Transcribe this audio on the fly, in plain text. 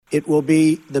It will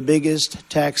be the biggest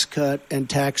tax cut and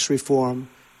tax reform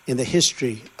in the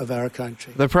history of our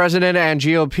country. The president and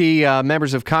GOP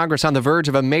members of Congress on the verge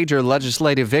of a major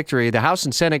legislative victory. The House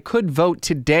and Senate could vote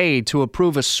today to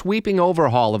approve a sweeping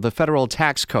overhaul of the federal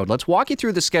tax code. Let's walk you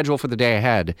through the schedule for the day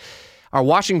ahead. Our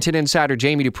Washington insider,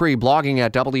 Jamie Dupree, blogging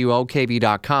at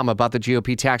WOKV.com about the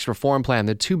GOP tax reform plan,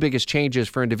 the two biggest changes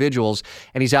for individuals,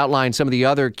 and he's outlined some of the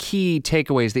other key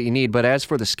takeaways that you need. But as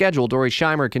for the schedule, Dory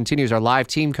Scheimer continues our live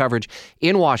team coverage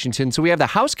in Washington. So we have the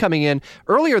House coming in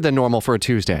earlier than normal for a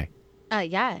Tuesday.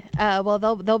 Well,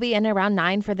 they'll be in around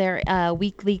 9 for their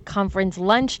weekly conference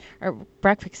lunch, or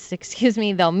breakfast,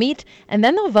 They'll meet, and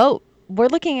then they'll vote. We're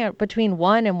looking at between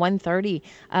 1 and 1:30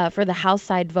 for the House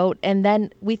side vote. And then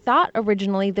we thought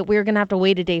originally that we were going to have to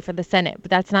wait a day for the Senate,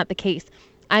 but that's not the case.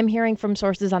 I'm hearing from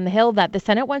sources on the Hill that the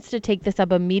Senate wants to take this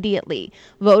up immediately,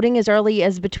 voting as early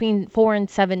as between 4 and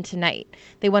 7 tonight.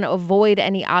 They want to avoid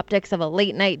any optics of a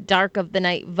late night, dark of the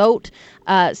night vote.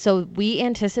 So we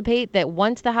anticipate that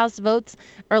once the House votes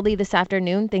early this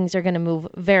afternoon, things are going to move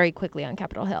very quickly on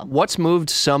Capitol Hill. What's moved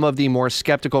some of the more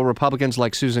skeptical Republicans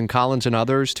like Susan Collins and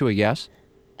others to a yes?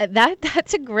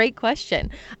 That's a great question.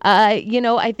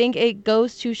 I think it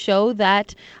goes to show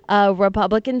that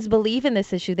Republicans believe in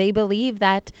this issue. They believe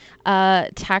that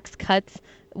tax cuts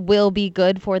will be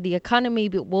good for the economy,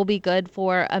 will be good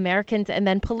for Americans. And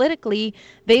then politically,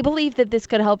 they believe that this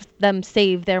could help them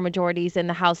save their majorities in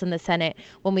the House and the Senate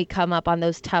when we come up on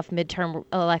those tough midterm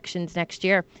elections next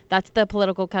year. That's the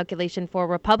political calculation for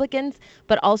Republicans,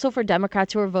 but also for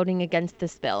Democrats who are voting against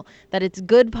this bill, that it's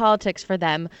good politics for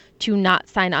them to not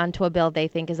sign on to a bill they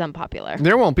think is unpopular.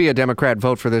 There won't be a Democrat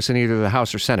vote for this in either the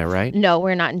House or Senate, right? No,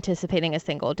 we're not anticipating a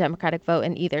single Democratic vote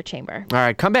in either chamber. All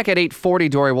right, come back at 8:40,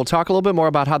 Dory. We'll talk a little bit more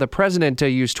about how the president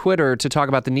used Twitter to talk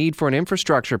about the need for an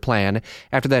infrastructure plan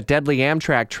after that deadly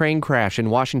Amtrak train crash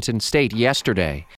in Washington state yesterday.